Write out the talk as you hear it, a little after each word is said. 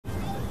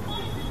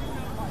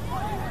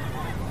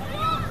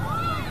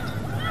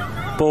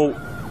Ball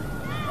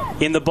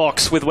in the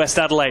box with West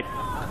Adelaide.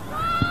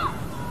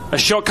 A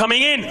shot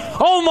coming in.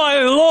 Oh my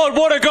Lord,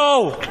 what a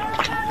goal!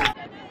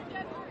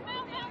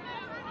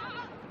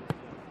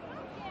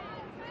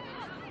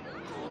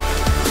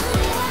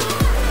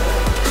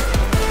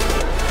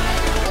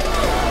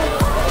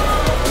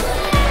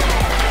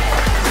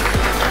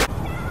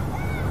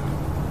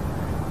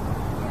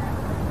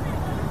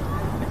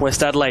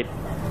 West Adelaide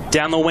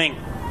down the wing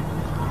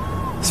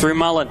through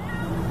Mullan.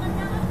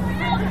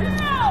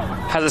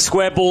 Has a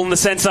square ball in the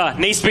centre.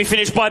 Needs to be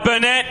finished by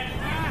Burnett.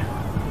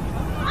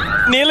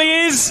 Nearly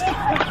is.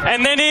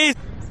 And then is.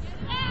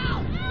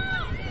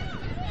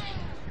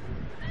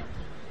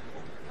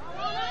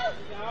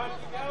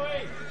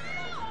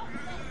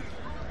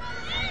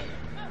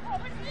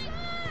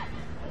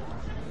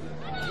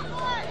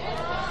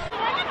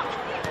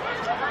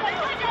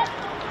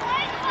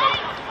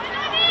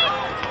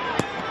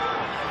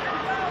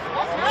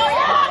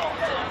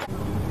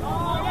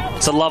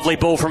 It's a lovely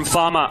ball from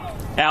Farmer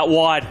out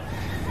wide.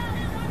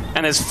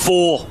 And there's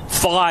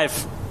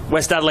 4-5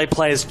 West Adelaide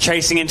players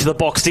chasing into the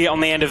box here on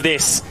the end of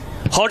this.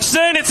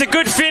 Hodgson, it's a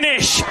good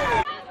finish.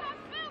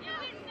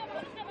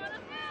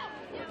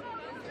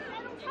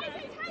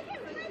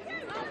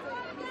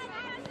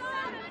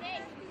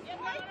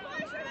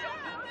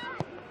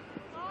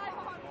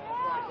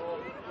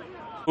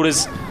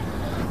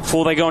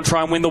 Before they go and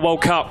try and win the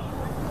World Cup.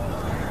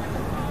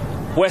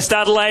 West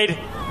Adelaide,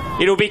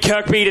 it'll be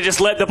Kirkby to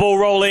just let the ball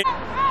roll in.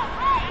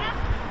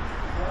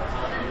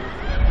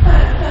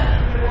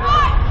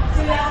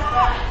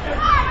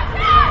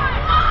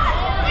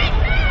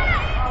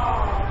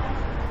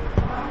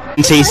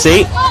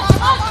 TC.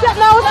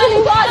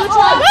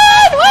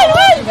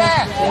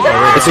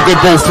 It's a good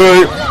ball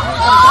through.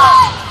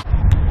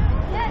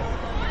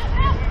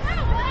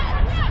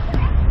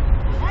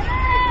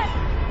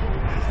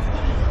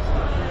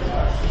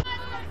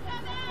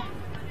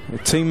 Their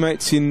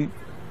teammates in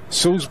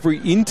Salisbury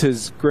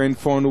Inter's grand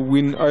final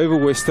win over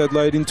West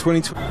Adelaide in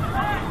 2020.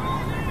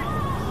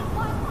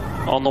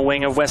 On the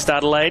wing of West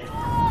Adelaide,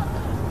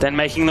 then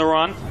making the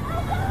run.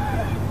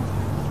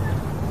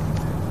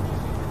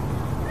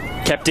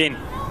 Kept in.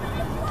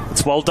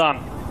 It's well done.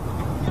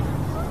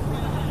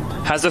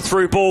 Has a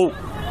through ball.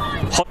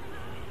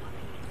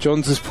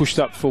 Johns has pushed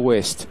up for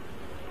West.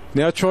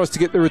 Now tries to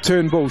get the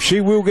return ball.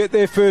 She will get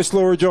there first,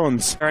 Laura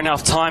Johns. Fair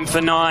enough, time for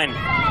 9.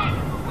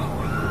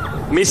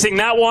 Missing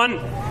that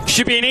one.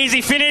 Should be an easy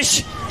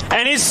finish.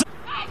 And is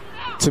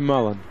to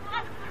Mullan.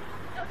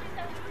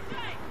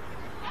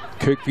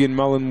 Kirkby and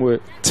Mullan were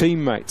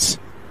teammates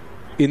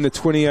in the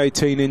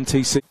 2018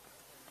 NTC.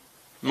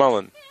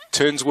 Mullan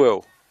turns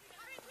well.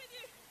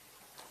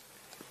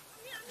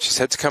 She's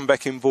had to come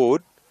back in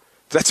board.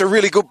 That's a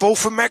really good ball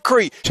from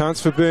Macri. Chance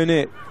for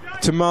Burnett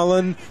to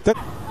Mullan.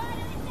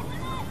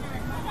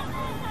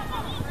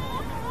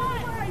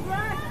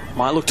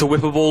 Might look to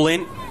whip a ball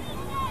in.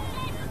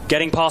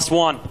 Getting past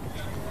one.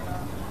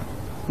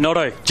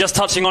 Noto just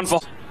touching on for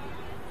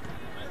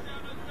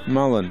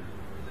Mullan.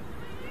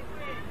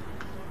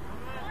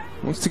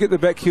 Wants to get the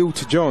back heel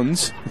to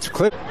Johns. It's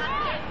clever.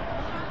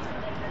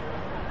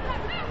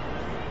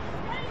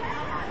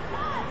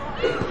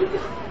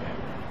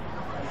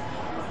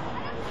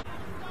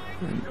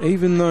 And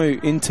even though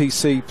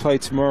NTC play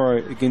tomorrow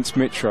against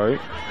Metro, if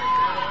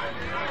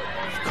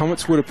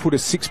Comets were to put a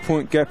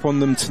 6-point gap on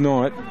them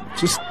tonight,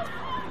 just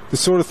the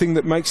sort of thing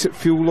that makes it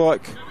feel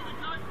like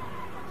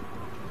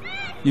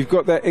you've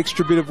got that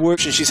extra bit of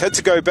work. And she's had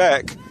to go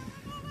back.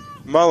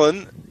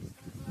 Mullan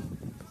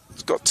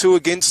has got 2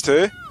 against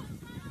her.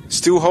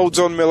 Still holds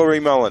on Meleri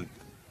Mullan.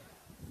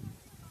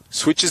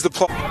 Switches the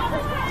plot.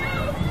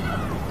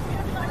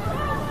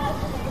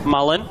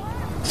 Mullan.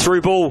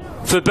 Through ball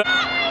for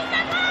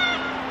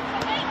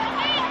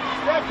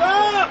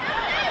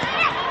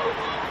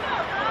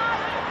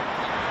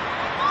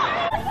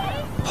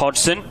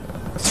Hodgson.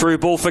 Through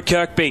ball for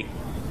Kirkby.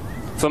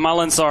 For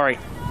Mullan, sorry.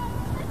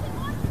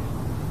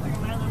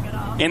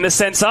 In the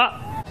centre.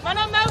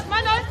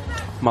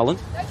 Mullan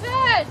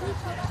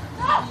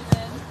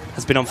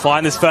has been on fire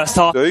in this first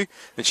half. And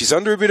she's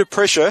under a bit of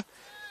pressure,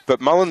 but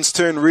Mullan's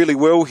turned really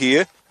well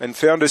here and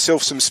found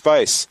herself some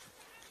space.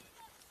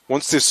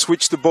 Wants to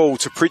switch the ball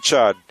to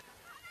Pritchard.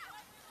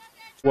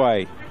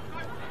 Way.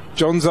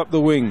 John's up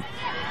the wing.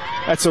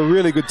 That's a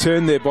really good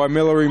turn there by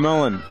Meleri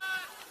Mullan.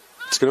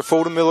 It's going to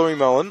fall to Meleri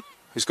Mullan,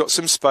 who's got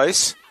some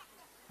space.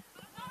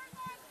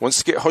 Wants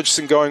to get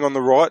Hodgson going on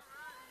the right.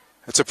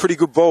 That's a pretty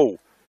good ball.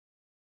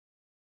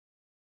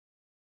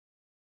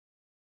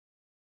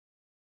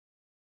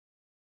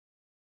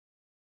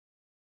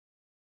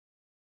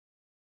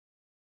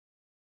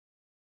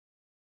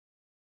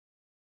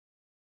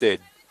 Dead.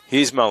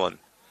 Here's Mullan.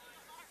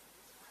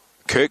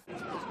 Kirk.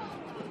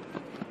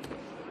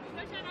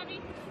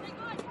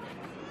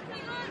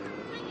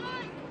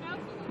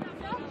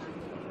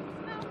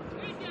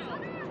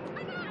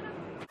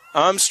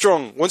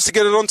 Armstrong wants to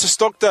get it on to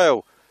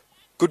Stockdale.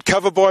 Good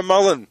cover by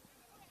Mullan.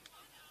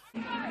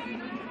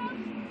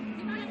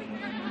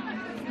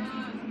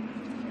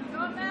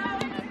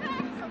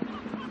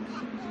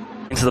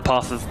 into the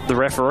path of the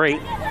referee.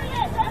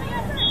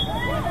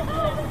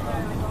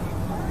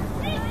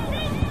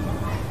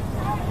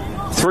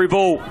 Through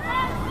ball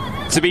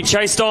to be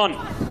chased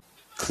on.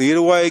 Cleared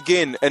away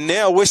again, and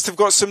now West have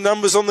got some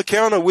numbers on the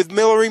counter with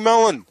Meleri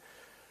Mullan.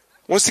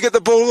 Wants to get the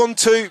ball on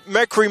to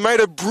Macri, made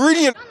a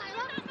brilliant...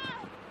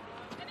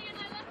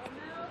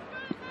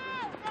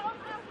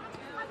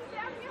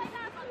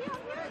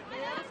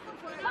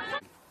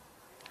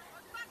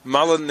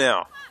 Mullan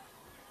now.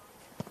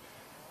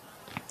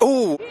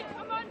 Oh!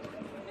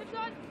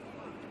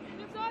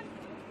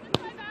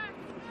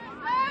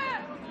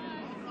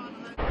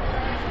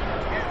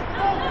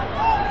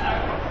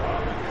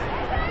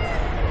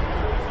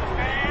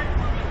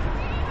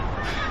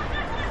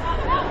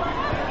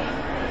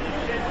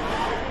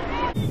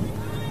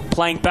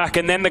 Playing back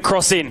and then the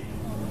cross in.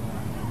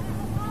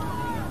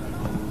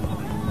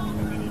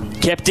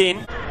 Kept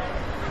in.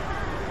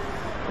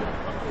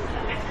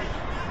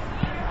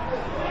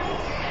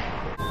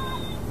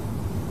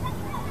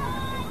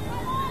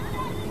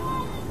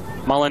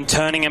 Mullan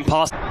turning and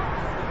passing.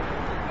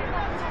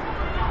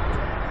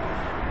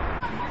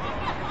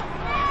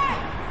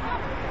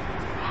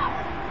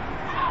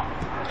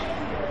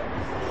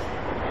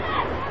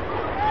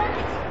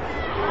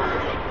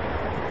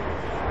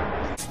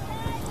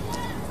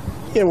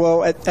 Yeah,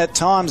 well, at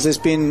times there's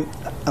been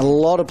a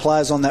lot of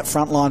players on that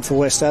front line for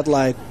West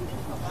Adelaide.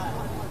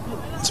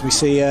 As we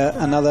see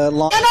another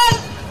line.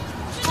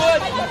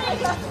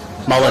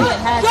 Mullan,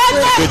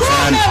 good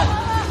turn.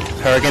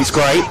 Her against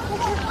Gray.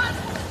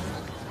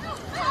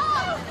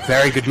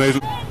 Very good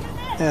move.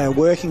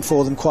 Working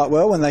for them quite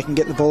well when they can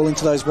get the ball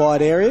into those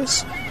wide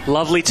areas.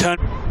 Lovely turn.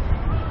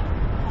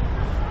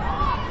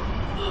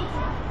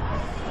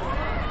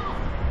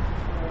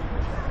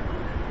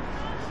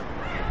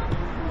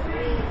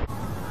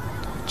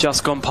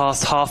 Just gone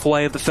past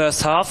halfway of the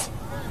first half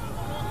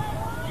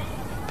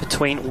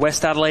between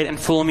West Adelaide and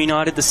Fulham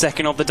United, the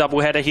second of the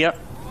doubleheader here.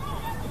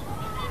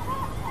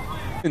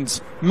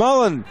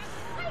 Mullan,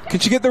 can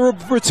she get the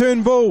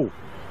return ball?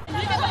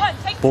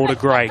 Ball to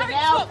Gray.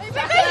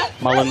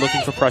 Mullan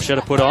looking for pressure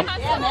to put on.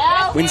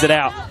 Wins it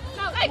out.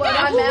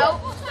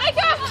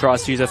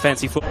 Tries to use her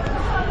fancy foot.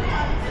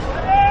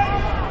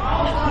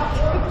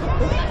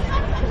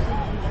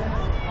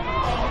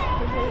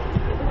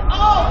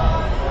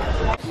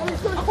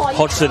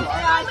 Hodgson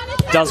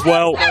does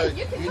well.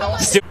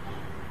 Still.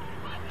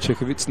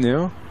 Chekovitz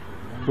now.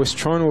 West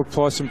trying to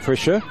apply some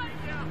pressure,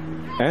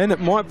 and it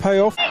might pay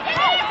off.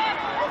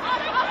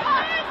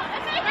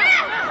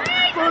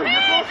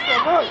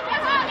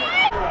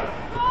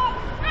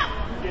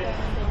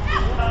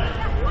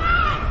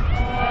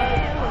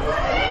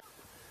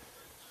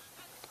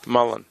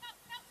 Mullan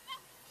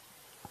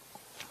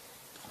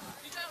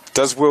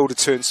does well to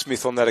turn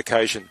Smith on that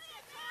occasion.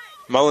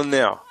 Mullan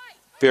now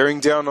bearing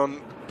down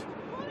on